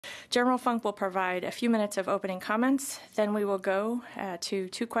General Funk will provide a few minutes of opening comments. Then we will go to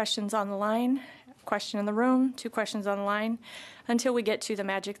 2 questions on the line, question in the room, 2 questions on the line, until we get to the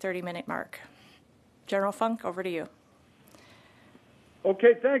magic 30-minute mark. General Funk, over to you.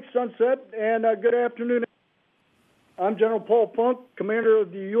 Okay, thanks, Sunset, and good afternoon. I'm General Paul Funk, Commander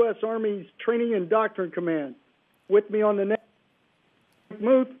of the U.S. Army's Training and Doctrine Command. With me on the net,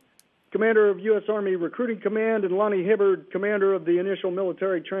 Muth, Commander of U.S. Army Recruiting Command, and Lonnie Hibbard, Commander of the Initial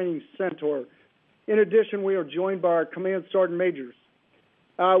Military Training Center. In addition, we are joined by our Command Sergeant Majors.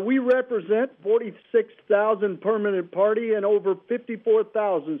 We represent 46,000 permanent party and over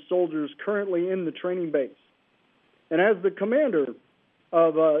 54,000 soldiers currently in the training base. And as the commander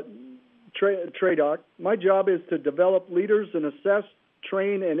of TRADOC, my job is to develop leaders and assess,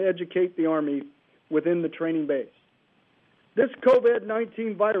 train, and educate the Army within the training base. This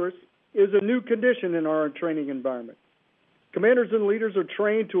COVID-19 virus is a new condition in our training environment. Commanders and leaders are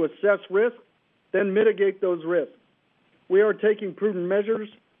trained to assess risk, then mitigate those risks. We are taking prudent measures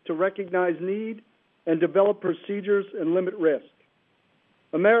to recognize need and develop procedures and limit risk.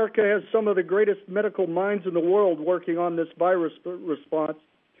 America has some of the greatest medical minds in the world working on this virus response.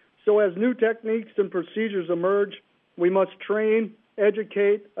 So as new techniques and procedures emerge, we must train,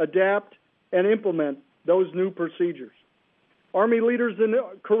 educate, adapt, and implement those new procedures. Army leaders in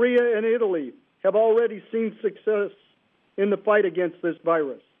Korea and Italy have already seen success in the fight against this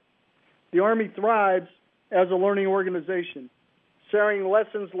virus. The Army thrives as a learning organization, sharing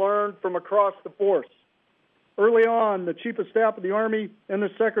lessons learned from across the force. Early on, the Chief of Staff of the Army and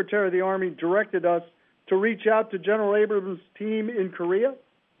the Secretary of the Army directed us to reach out to General Abrams' team in Korea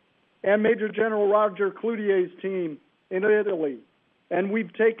and Major General Roger Cloutier's team in Italy. And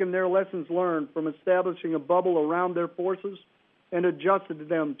we've taken their lessons learned from establishing a bubble around their forces and adjusted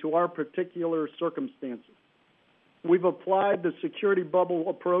them to our particular circumstances. We've applied the security bubble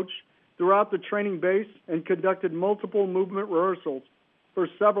approach throughout the training base and conducted multiple movement rehearsals for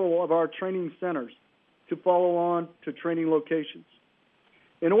several of our training centers to follow on to training locations.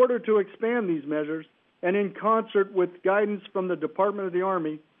 In order to expand these measures, and in concert with guidance from the Department of the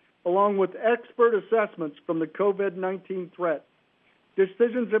Army, along with expert assessments from the COVID-19 threat,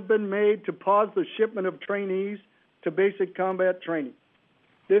 decisions have been made to pause the shipment of trainees to basic combat training.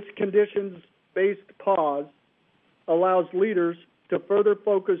 This conditions-based pause allows leaders to further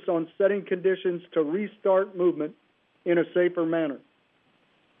focus on setting conditions to restart movement in a safer manner.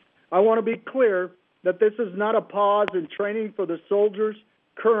 I want to be clear that this is not a pause in training for the soldiers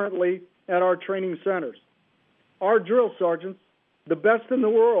currently at our training centers. Our drill sergeants, the best in the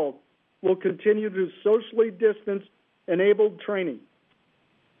world, will continue to socially distance enabled training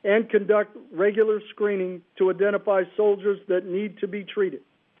and conduct regular screening to identify soldiers that need to be treated.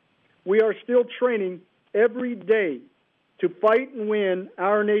 We are still training every day to fight and win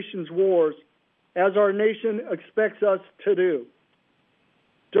our nation's wars as our nation expects us to do.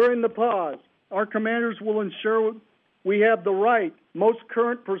 During the pause, our commanders will ensure we have the right, most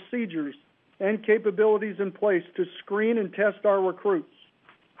current procedures and capabilities in place to screen and test our recruits.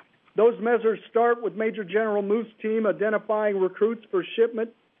 Those measures start with Major General Muth's team identifying recruits for shipment,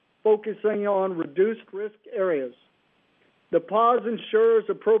 focusing on reduced risk areas. The pause ensures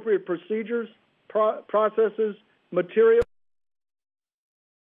appropriate procedures, processes, materials,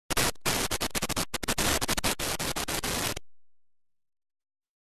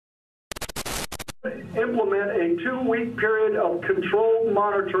 implement a 2-week period of controlled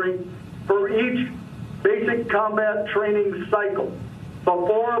monitoring for each basic combat training cycle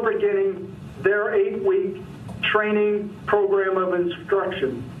before beginning their 8-week training program of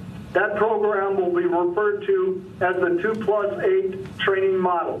instruction. That program will be referred to as the 2+8 training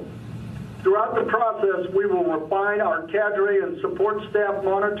model. Throughout the process, we will refine our cadre and support staff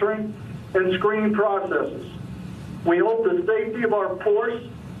monitoring and screening processes. We hold the safety of our force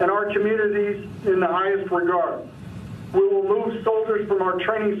and our communities in the highest regard. We will move soldiers from our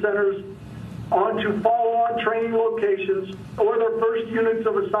training centers onto follow-on training locations or their first units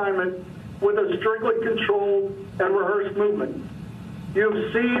of assignment with a strictly controlled and rehearsed movement.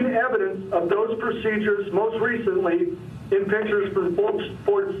 You've seen evidence of those procedures most recently in pictures from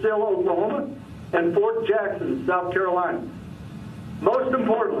Fort Sill, Oklahoma, and Fort Jackson, South Carolina. Most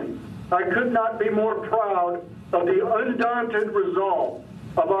importantly, I could not be more proud of the undaunted resolve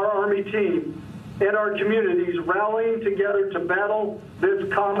of our Army team and our communities rallying together to battle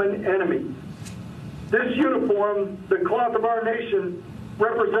this common enemy. This uniform, the cloth of our nation,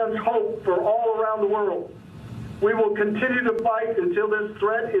 represents hope for all around the world. We will continue to fight until this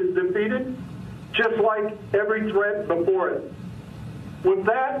threat is defeated, just like every threat before it. With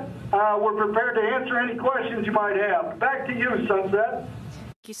that, we're prepared to answer any questions you might have. Back to you, Sunset.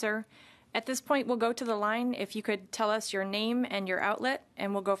 Thank you, sir. At this point, we'll go to the line. If you could tell us your name and your outlet,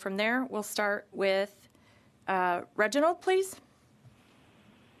 and we'll go from there. We'll start with Reginald, please.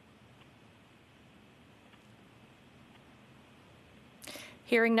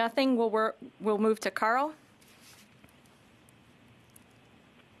 Hearing nothing, we'll move to Carl.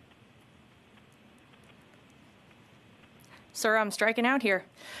 Sir, I'm striking out here.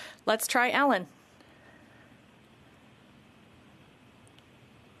 Let's try Ellen.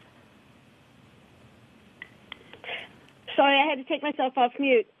 Sorry, I had to take myself off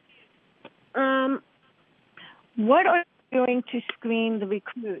mute. What are you doing to screen the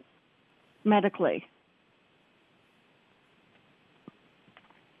recruits medically?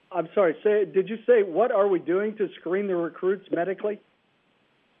 I'm sorry, did you say what are we doing to screen the recruits medically?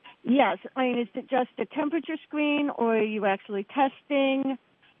 Yes. I mean, is it just a temperature screen, or are you actually testing?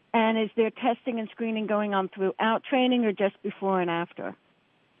 And is there testing and screening going on throughout training, or just before and after?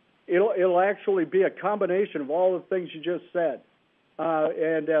 It'll actually be a combination of all the things you just said.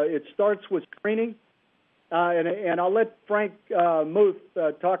 And it starts with screening. And I'll let Frank Muth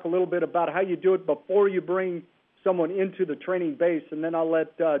talk a little bit about how you do it before you bring someone into the training base, and then I'll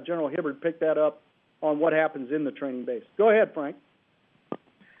let General Hibbard pick that up on what happens in the training base. Go ahead, Frank.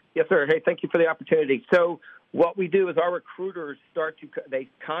 Yes, sir. Hey, thank you for the opportunity. So what we do is our recruiters they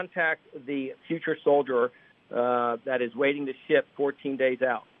contact the future soldier that is waiting to ship 14 days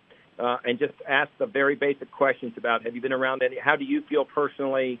out and just ask the very basic questions about, have you been around how do you feel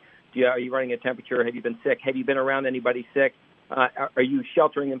personally? Are you running a temperature? Have you been sick? Have you been around anybody sick? Are you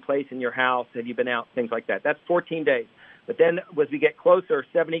sheltering in place in your house? Have you been out? Things like that. That's 14 days. But then as we get closer,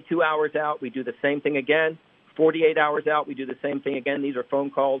 72 hours out, we do the same thing again. 48 hours out, we do the same thing again. These are phone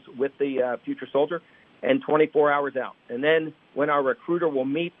calls with the future soldier. And 24 hours out. And then when our recruiter will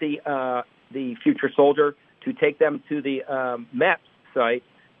meet the future soldier to take them to the MEPS site,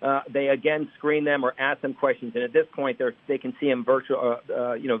 they again screen them or ask them questions. And at this point, they can see them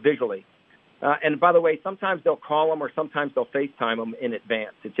visually. And by the way, sometimes they'll call them or sometimes they'll FaceTime them in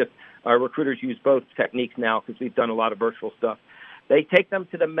advance. It's just our recruiters use both techniques now because we've done a lot of virtual stuff. They take them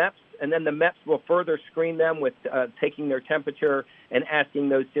to the MEPS, and then the MEPS will further screen them with taking their temperature and asking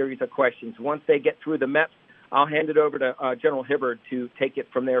those series of questions. Once they get through the MEPS, I'll hand it over to General Hibbard to take it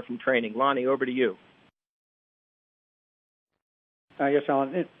from there from training. Lonnie, over to you. Yes,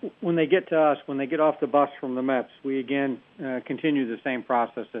 Alan. When they get to us, when they get off the bus from the MEPS, we again continue the same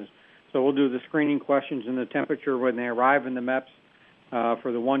processes. So we'll do the screening questions and the temperature when they arrive in the MEPS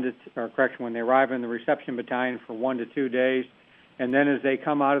when they arrive in the reception battalion for 1 to 2 days. And then as they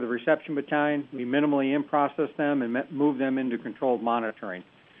come out of the reception battalion, we minimally in-process them and move them into controlled monitoring.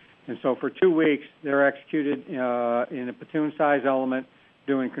 And so for 2 weeks, they're executed in a platoon-size element,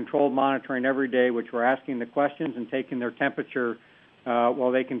 doing controlled monitoring every day, which we're asking the questions and taking their temperature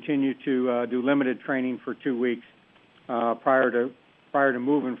while they continue to do limited training for 2 weeks prior to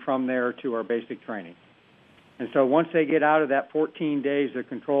moving from there to our basic training. And so once they get out of that 14 days of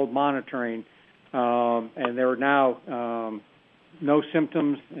controlled monitoring, and they're now no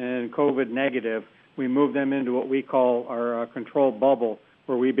symptoms and COVID negative, we move them into what we call our controlled bubble,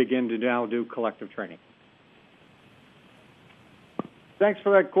 where we begin to now do collective training. Thanks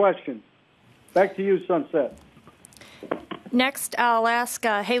for that question. Back to you, Sunset. Next, I'll ask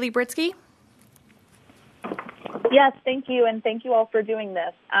Haley Britsky. Yes, thank you, and thank you all for doing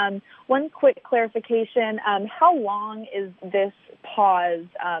this. One quick clarification, how long is this pause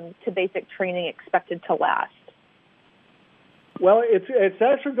to basic training expected to last? Well, it's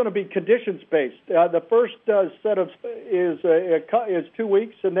actually going to be conditions-based. The first set of is 2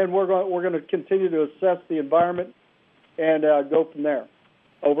 weeks, and then we're going to continue to assess the environment and go from there.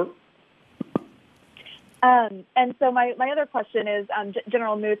 Over. And so my other question is,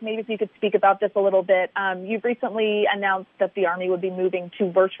 General Muth, maybe if you could speak about this a little bit. You've recently announced that the Army would be moving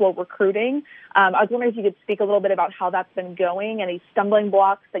to virtual recruiting. I was wondering if you could speak a little bit about how that's been going, any stumbling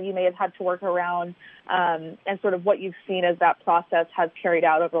blocks that you may have had to work around, and sort of what you've seen as that process has carried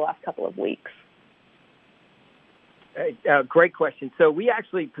out over the last couple of weeks. Great question. So we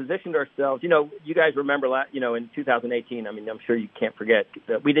actually positioned ourselves, you guys remember, in 2018, I'm sure you can't forget,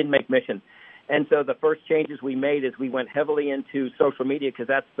 that we didn't make mission. And so the first changes we made is we went heavily into social media because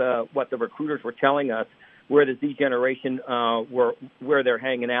that's what the recruiters were telling us, where the Z generation where they're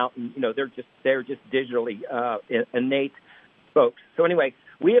hanging out, and they're just digitally innate folks. So anyway,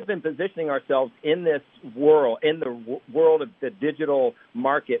 we have been positioning ourselves in this world, in the world of the digital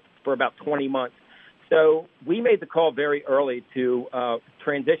market for about 20 months. So we made the call very early to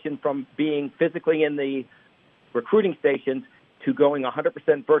transition from being physically in the recruiting stations to going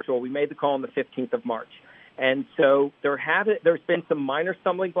 100% virtual. We made the call on the 15th of March. And so there's been some minor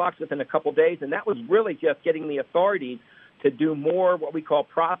stumbling blocks within a couple days, and that was really just getting the authorities to do more what we call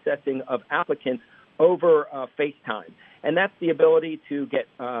processing of applicants over FaceTime. And that's the ability to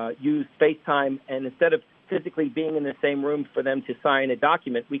use FaceTime, and instead of physically being in the same room for them to sign a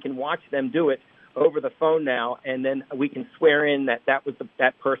document, we can watch them do it over the phone now, and then we can swear in that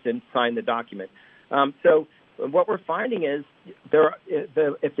that person signed the document. So what we're finding is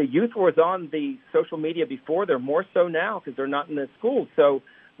if the youth was on the social media before, they're more so now because they're not in the schools. So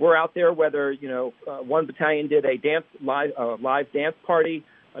we're out there, whether, one battalion did a live dance party,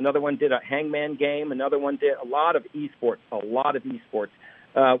 another one did a hangman game, another one did a lot of esports.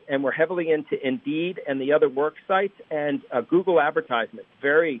 And we're heavily into Indeed and the other work sites and Google advertisements,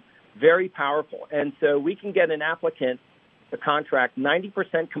 very, very powerful. And so we can get an applicant a contract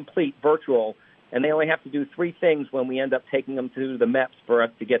 90% complete virtual, and they only have to do 3 things when we end up taking them to the MEPS for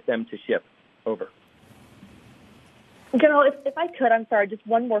us to get them to ship. Over. General, if I could, I'm sorry, just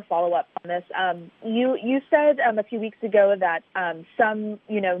one more follow-up on this. You said a few weeks ago that some,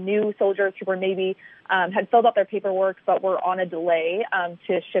 new soldiers who were maybe had filled out their paperwork but were on a delay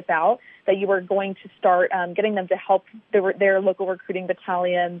to ship out, that you were going to start getting them to help their local recruiting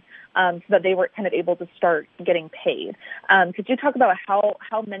battalions so that they were kind of able to start getting paid. Could you talk about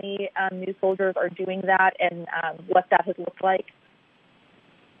how many new soldiers are doing that and what that has looked like?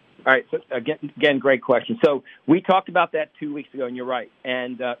 All right. So again, great question. So we talked about that 2 weeks ago, and you're right.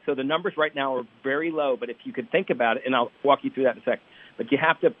 And so the numbers right now are very low. But if you could think about it, and I'll walk you through that in a second. But you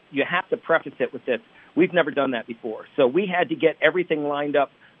have to preface it with this: we've never done that before. So we had to get everything lined up,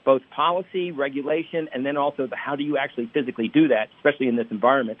 both policy, regulation, and then also how do you actually physically do that, especially in this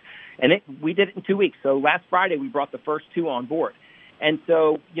environment. And we did it in 2 weeks. So last Friday we brought the first 2 on board. And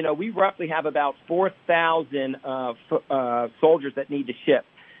so we roughly have about 4,000 soldiers that need to ship.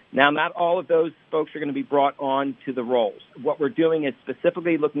 Now, not all of those folks are going to be brought on to the rolls. What we're doing is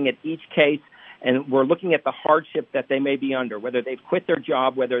specifically looking at each case, and we're looking at the hardship that they may be under, whether they've quit their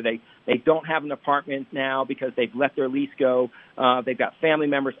job, whether they don't have an apartment now because they've let their lease go, they've got family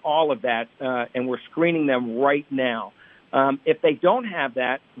members, all of that, and we're screening them right now. If they don't have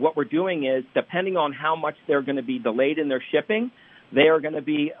that, what we're doing is, depending on how much they're going to be delayed in their shipping, they are going to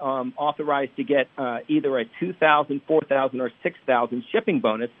be authorized to get either a $2,000, $4,000, or $6,000 shipping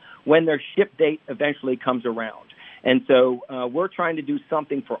bonus when their ship date eventually comes around. And so we're trying to do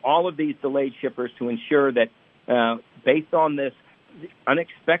something for all of these delayed shippers to ensure that based on this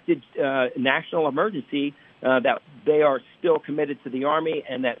unexpected national emergency, that they are still committed to the Army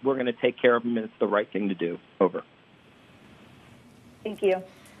and that we're going to take care of them and it's the right thing to do. Over. Thank you.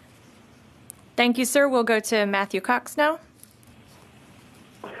 Thank you, sir. We'll go to Matthew Cox now.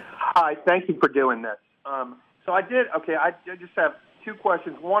 Hi, thank you for doing this. I just have 2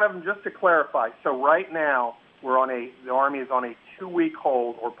 questions. One of them, just to clarify. So right now, the Army is on a 2-week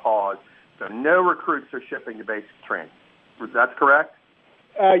hold or pause. So no recruits are shipping to basic training. That's correct?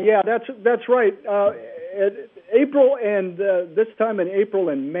 Yeah, that's right. April and this time in April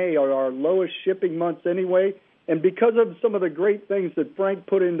and May are our lowest shipping months anyway. And because of some of the great things that Frank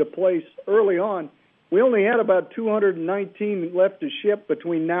put into place early on, we only had about 219 left to ship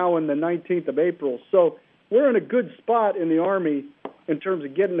between now and the 19th of April. So we're in a good spot in the Army in terms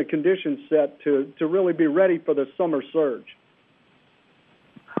of getting the conditions set to really be ready for the summer surge.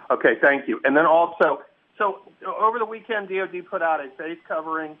 Okay, thank you. And then also, so over the weekend, DOD put out a face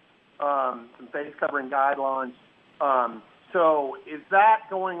covering, some face covering guidelines. So is that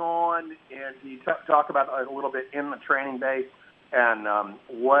going on? And can you talk about a little bit in the training base and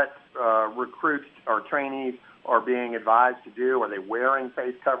what recruits or trainees are being advised to do? Are they wearing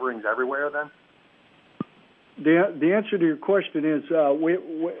face coverings everywhere then? The answer to your question is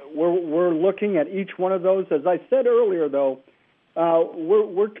we're looking at each one of those. As I said earlier, though,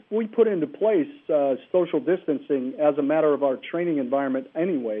 we put into place social distancing as a matter of our training environment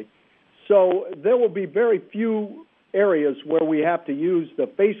anyway. So there will be very few areas where we have to use the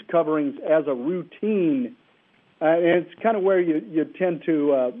face coverings as a routine. And it's kind of where you tend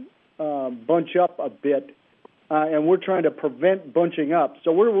to bunch up a bit, and we're trying to prevent bunching up.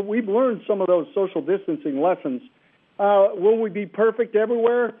 So we've learned some of those social distancing lessons. Will we be perfect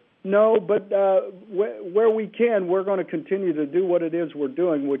everywhere? No, but where we can, we're going to continue to do what it is we're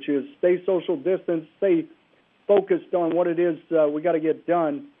doing, which is stay social distance, stay focused on what it is we got to get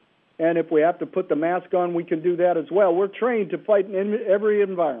done. And if we have to put the mask on, we can do that as well. We're trained to fight in every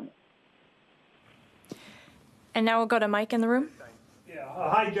environment. And now we'll go to Mike in the room. Yeah.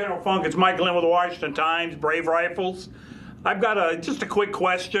 Hi, General Funk. It's Mike Lynn with the Washington Times, Brave Rifles. I've got just a quick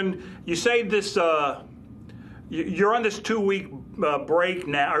question. You say this, you're on this 2-week break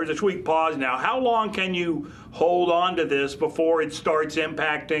now, or this week pause now. How long can you hold on to this before it starts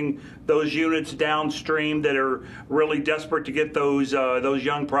impacting those units downstream that are really desperate to get those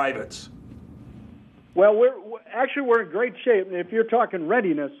young privates? Well, we're in great shape. If you're talking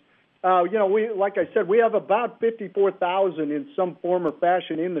readiness, like I said, we have about 54,000 in some form or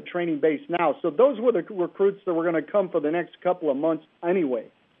fashion in the training base now. So those were the recruits that were going to come for the next couple of months anyway.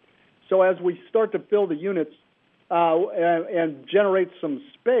 So as we start to fill the units and generate some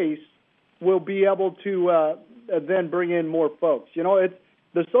space, we'll be able to then bring in more folks.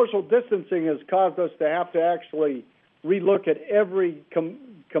 The social distancing has caused us to have to actually relook at every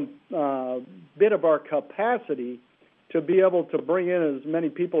bit of our capacity to be able to bring in as many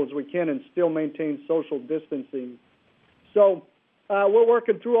people as we can and still maintain social distancing. So we're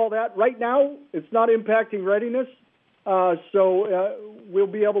working through all that. Right now, it's not impacting readiness, so we'll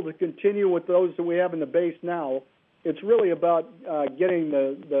be able to continue with those that we have in the base now. It's really about getting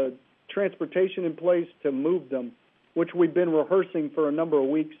the transportation in place to move them, which we've been rehearsing for a number of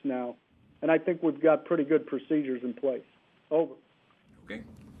weeks now, and I think we've got pretty good procedures in place. Over. Okay.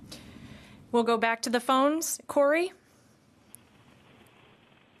 We'll go back to the phones. Corey?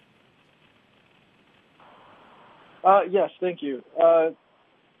 Yes, thank you.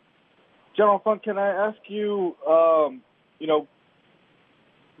 General Funk, can I ask you,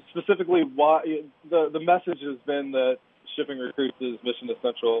 specifically why the message has been that shipping recruits is mission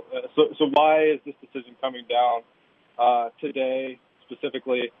essential. So why is this decision coming down today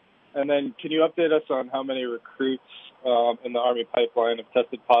specifically? And then can you update us on how many recruits in the Army pipeline have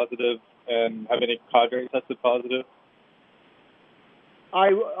tested positive and have any cadre tested positive?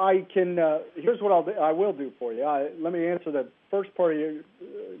 I can. Here's what I will do for you. Let me answer the first part of your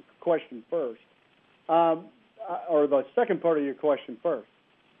question first, or the second part of your question first.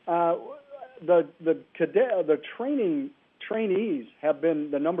 The trainees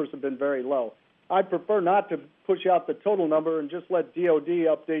the numbers have been very low. I prefer not to push out the total number and just let DOD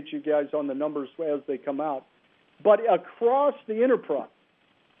update you guys on the numbers as they come out. But across the enterprise,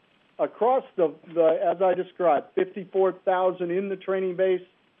 across the as I described, 54,000 in the training base,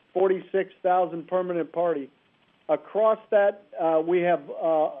 46,000 permanent party. Across that, we have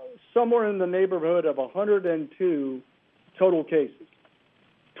somewhere in the neighborhood of 102 total cases,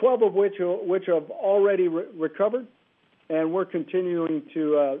 12 of which have already recovered, and we're continuing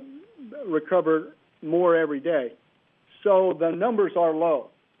to recover more every day. So the numbers are low.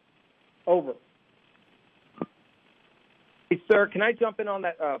 Over. Hey, sir, can I jump in on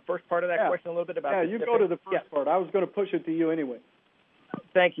that first part of that question a little bit about? Yeah, you go to the first part. I was going to push it to you anyway.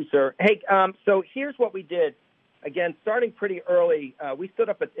 Thank you, sir. Hey, so here's what we did. Again, starting pretty early, we stood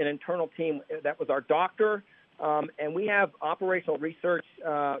up an internal team that was our doctor, and we have operational research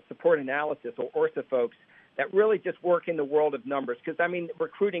support analysis, or ORSA folks, that really just work in the world of numbers. Because,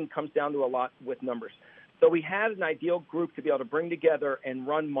 recruiting comes down to a lot with numbers. So we had an ideal group to be able to bring together and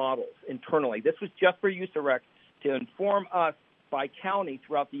run models internally. This was just for USAREC to inform us by county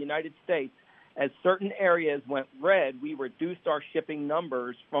throughout the United States. As certain areas went red, we reduced our shipping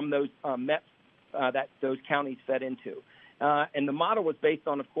numbers from those MEPs that those counties fed into. And the model was based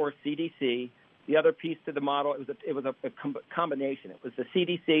on, of course, CDC. The other piece to the model, it was a combination. It was the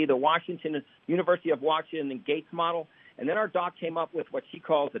CDC, the University of Washington and Gates model, and then our doc came up with what she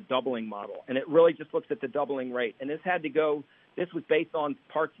calls a doubling model, and it really just looks at the doubling rate. And this was based on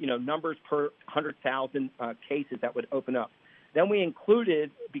numbers per 100,000 cases that would open up. Then we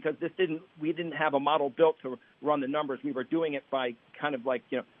included, because we didn't have a model built to run the numbers, we were doing it by kind of like,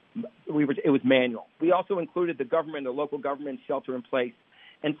 it was manual. We also included the government, the local government shelter in place.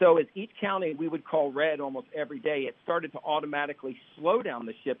 And so as each county we would call red almost every day, it started to automatically slow down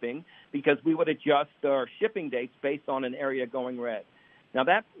the shipping because we would adjust our shipping dates based on an area going red. Now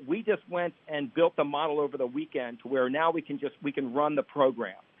we just went and built the model over the weekend to where now we can run the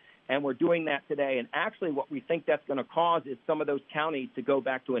program. And we're doing that today. And actually what we think that's going to cause is some of those counties to go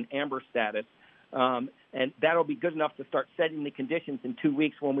back to an amber status. And that'll be good enough to start setting the conditions in 2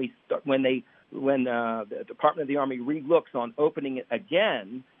 weeks when the Department of the Army relooks on opening it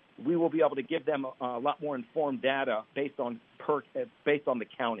again. We will be able to give them a lot more informed data based on the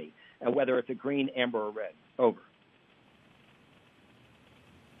county and whether it's a green, amber, or red. Over.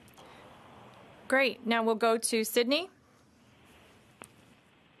 Great. Now we'll go to Sydney.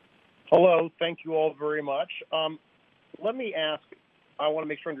 Hello. Thank you all very much. Let me ask, I want to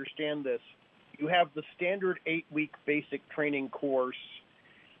make sure I understand this. You have the standard 8-week basic training course,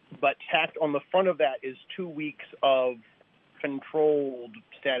 but tacked on the front of that is 2 weeks of controlled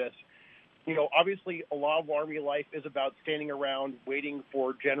status. Obviously a lot of Army life is about standing around waiting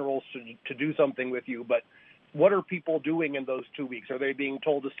for generals to do something with you, but what are people doing in those 2 weeks? Are they being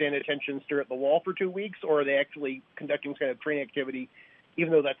told to stand at attention, stare at the wall for 2 weeks, or are they actually conducting kind of training activity,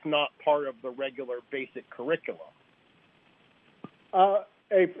 even though that's not part of the regular basic curriculum?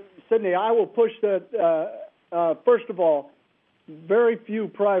 Hey, Sydney, I will push that. First of all, very few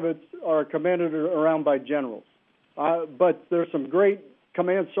privates are commanded around by generals, but there's some great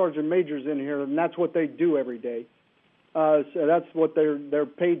command sergeant majors in here, and that's what they do every day. So that's what they're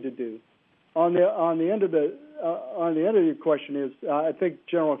paid to do. On the end of your question is, I think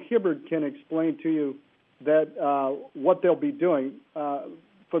General Hibbard can explain to you that what they'll be doing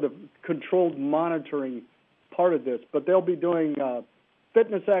for the controlled monitoring part of this, but they'll be doing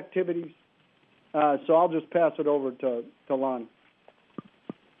fitness activities. So I'll just pass it over to Lonnie.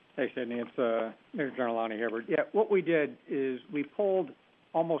 Hey, Sydney, it's Major General Lonnie Hibbard. Yeah, what we did is we pulled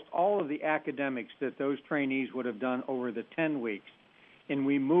almost all of the academics that those trainees would have done over the 10 weeks, and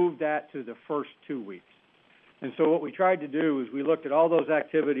we moved that to the first 2 weeks. And so what we tried to do is we looked at all those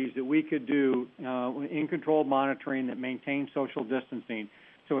activities that we could do in controlled monitoring that maintain social distancing.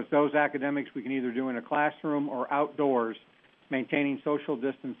 So it's those academics we can either do in a classroom or outdoors, maintaining social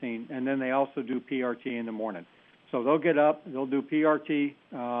distancing, and then they also do PRT in the morning. So they'll get up, they'll do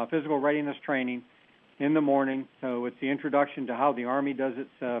PRT, physical readiness training, in the morning. So it's the introduction to how the Army does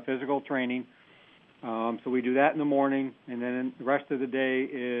its physical training. So we do that in the morning, and then the rest of the day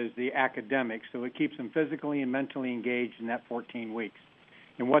is the academics. So it keeps them physically and mentally engaged in that 14 weeks.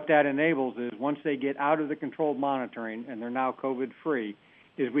 And what that enables is once they get out of the controlled monitoring and they're now COVID-free,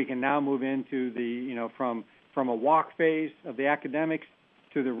 is we can now move into the, from a walk phase of the academics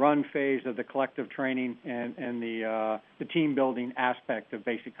to the run phase of the collective training and the team building aspect of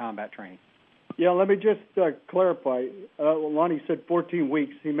basic combat training. Yeah, let me just clarify. Lonnie said 14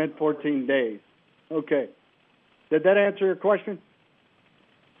 weeks. He meant 14 days. Okay. Did that answer your question?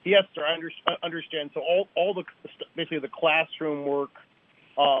 Yes, sir. I understand. So all the basically the classroom work,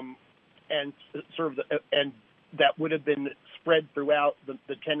 and sort of and that would have been spread throughout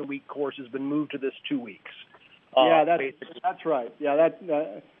the 10-week course has been moved to this 2 weeks. Yeah, that's right. Yeah,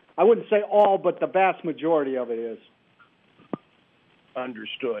 I wouldn't say all, but the vast majority of it is.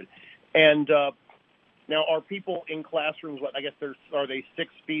 Understood. And now, are people in classrooms? I guess are they 6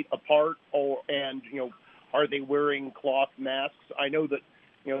 feet apart, are they wearing cloth masks? I know that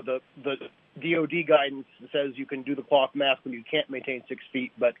the DoD guidance says you can do the cloth mask when you can't maintain 6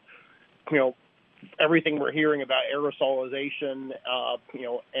 feet, but everything we're hearing about aerosolization,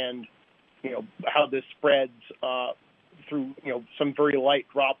 and how this spreads through some very light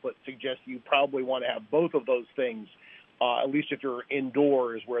droplets suggests you probably want to have both of those things. At least if you're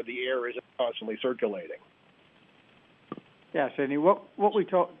indoors where the air isn't constantly circulating. Yeah, Sydney. What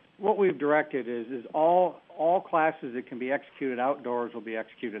we've directed is all classes that can be executed outdoors will be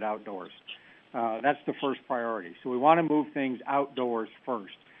executed outdoors. That's the first priority. So we want to move things outdoors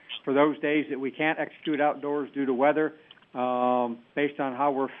first. For those days that we can't execute outdoors due to weather, based on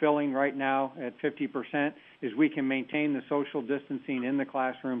how we're filling right now at 50%, is we can maintain the social distancing in the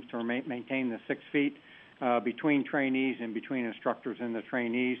classrooms to maintain the 6 feet. Between trainees and between instructors and the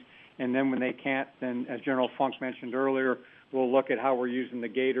trainees. And then when they can't, then as General Funk mentioned earlier, we'll look at how we're using the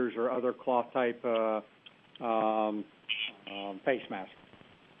gaiters or other cloth-type face masks.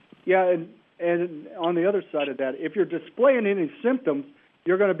 Yeah, and on the other side of that, if you're displaying any symptoms,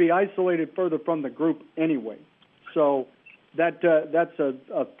 you're going to be isolated further from the group anyway. So that's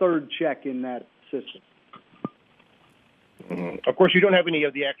a third check in that system. Of course, you don't have any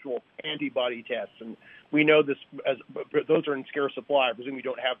of the actual antibody tests, and we know this those are in scarce supply. I presume you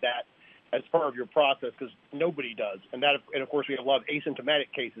don't have that as part of your process because nobody does, and of course we have a lot of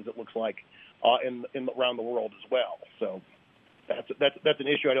asymptomatic cases. It looks like in around the world as well. So that's an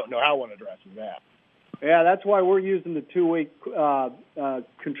issue. I don't know how one addresses that. Yeah, that's why we're using the 2-week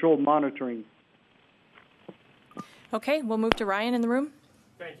controlled monitoring. Okay, we'll move to Ryan in the room.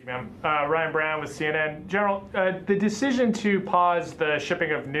 Thank you, ma'am. Ryan Brown with CNN. General, the decision to pause the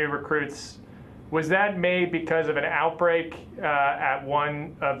shipping of new recruits, was that made because of an outbreak at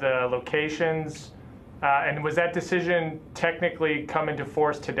one of the locations? And was that decision technically come into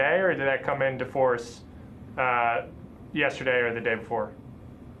force today, or did that come into force yesterday or the day before?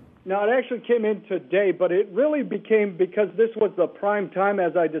 No, it actually came in today, but it really became because this was the prime time,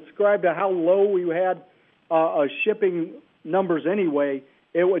 as I described, how low we had shipping numbers anyway.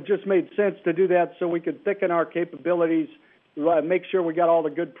 It would just made sense to do that so we could thicken our capabilities, make sure we got all the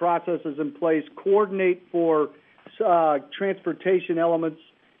good processes in place, coordinate for transportation elements,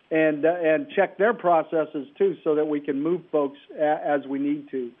 and check their processes too, so that we can move folks as we need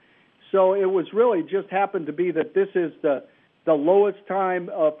to. So it was really just happened to be that this is the the lowest time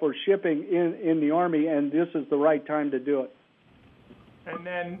for shipping in the Army, and this is the right time to do it. And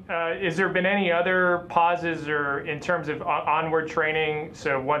then, has there been any other pauses or in terms of onward training?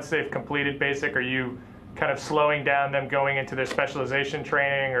 So once they've completed basic, are you kind of slowing down them going into their specialization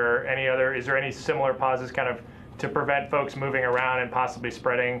training, or any other? Is there any similar pauses kind of to prevent folks moving around and possibly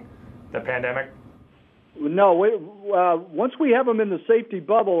spreading the pandemic? No, once we have them in the safety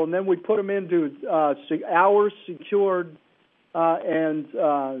bubble, and then we put them into hours secured and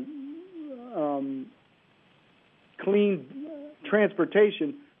clean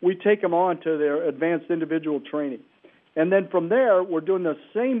transportation, we take them on to their advanced individual training. And then from there, we're doing the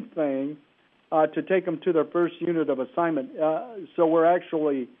same thing to take them to their first unit of assignment. So we're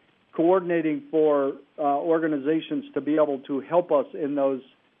actually coordinating for organizations to be able to help us in those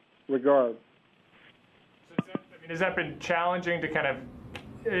regards. So has that been challenging to kind of,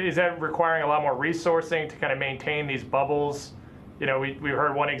 is that requiring a lot more resourcing to kind of maintain these bubbles? You know, we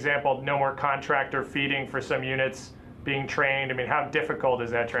heard one example, no more contractor feeding for some units being trained. I mean, how difficult is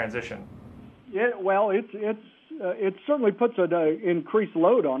that transition? Yeah, well, it certainly puts an increased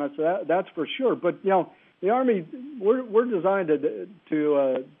load on us. That's for sure. But you know, the Army, we're designed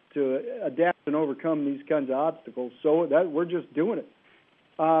to adapt and overcome these kinds of obstacles. So that we're just doing it.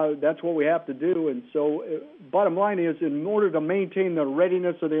 That's what we have to do. And so, bottom line is, in order to maintain the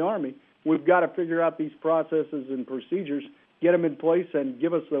readiness of the Army, we've got to figure out these processes and procedures, get them in place, and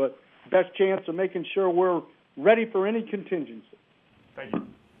give us the best chance of making sure we're ready for any contingency. Thank you.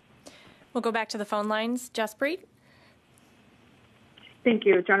 We'll go back to the phone lines. Jaspreet? Thank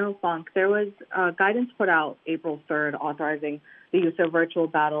you. General Funk, there was guidance put out April 3rd authorizing the use of virtual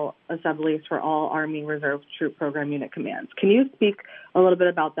battle assemblies for all Army Reserve Troop Program Unit commands. Can you speak a little bit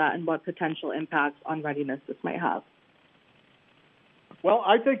about that and what potential impacts on readiness this might have? Well,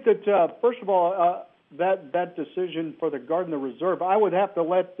 I think that, first of all, that decision for the Guard and the Reserve, I would have to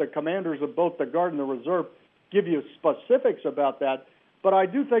let the commanders of both the Guard and the Reserve give you specifics about that, but I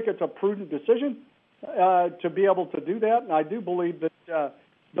do think it's a prudent decision to be able to do that, and I do believe that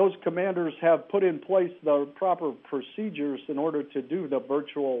those commanders have put in place the proper procedures in order to do the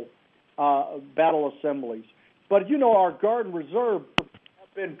virtual battle assemblies. But, you know, our Guard and Reserve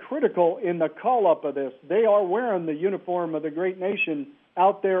have been critical in the call-up of this. They are wearing the uniform of the great nation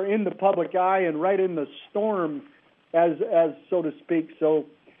out there in the public eye and right in the storm, as so to speak. So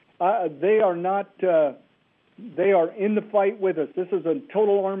they are not... they are in the fight with us. This is a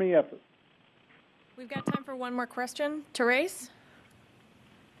total Army effort. We've got time for one more question. Therese?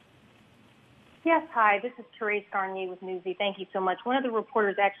 Yes, hi. This is Therese Garnier with Newsy. Thank you so much. One of the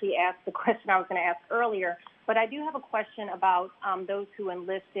reporters actually asked the question I was going to ask earlier, but I do have a question about those who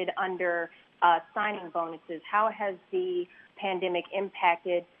enlisted under signing bonuses. How has the pandemic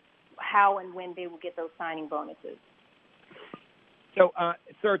impacted how and when they will get those signing bonuses? So,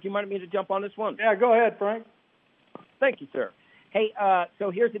 sir, do you mind me to jump on this one? Yeah, go ahead, Frank. Thank you, sir. Hey,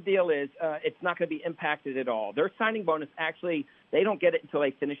 so here's the deal is it's not going to be impacted at all. Their signing bonus, actually, they don't get it until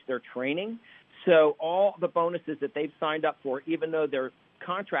they finish their training. So all the bonuses that they've signed up for, even though their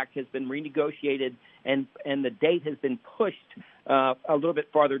contract has been renegotiated and the date has been pushed a little bit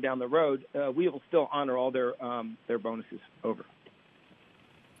farther down the road, we will still honor all their bonuses. Over.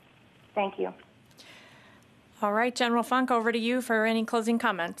 Thank you. All right, General Funk, over to you for any closing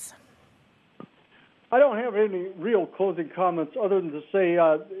comments. I don't have any real closing comments other than to say,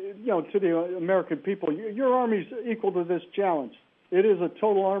 to the American people, your Army's equal to this challenge. It is a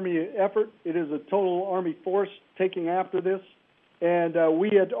total Army effort. It is a total Army force taking after this. And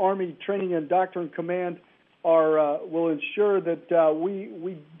we at Army Training and Doctrine Command will ensure that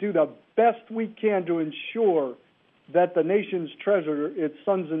we do the best we can to ensure that the nation's treasure, its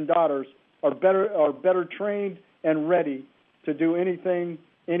sons and daughters, are better trained and ready to do anything,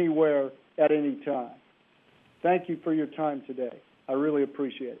 anywhere, at any time. Thank you for your time today. I really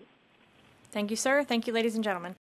appreciate it. Thank you, sir. Thank you, ladies and gentlemen.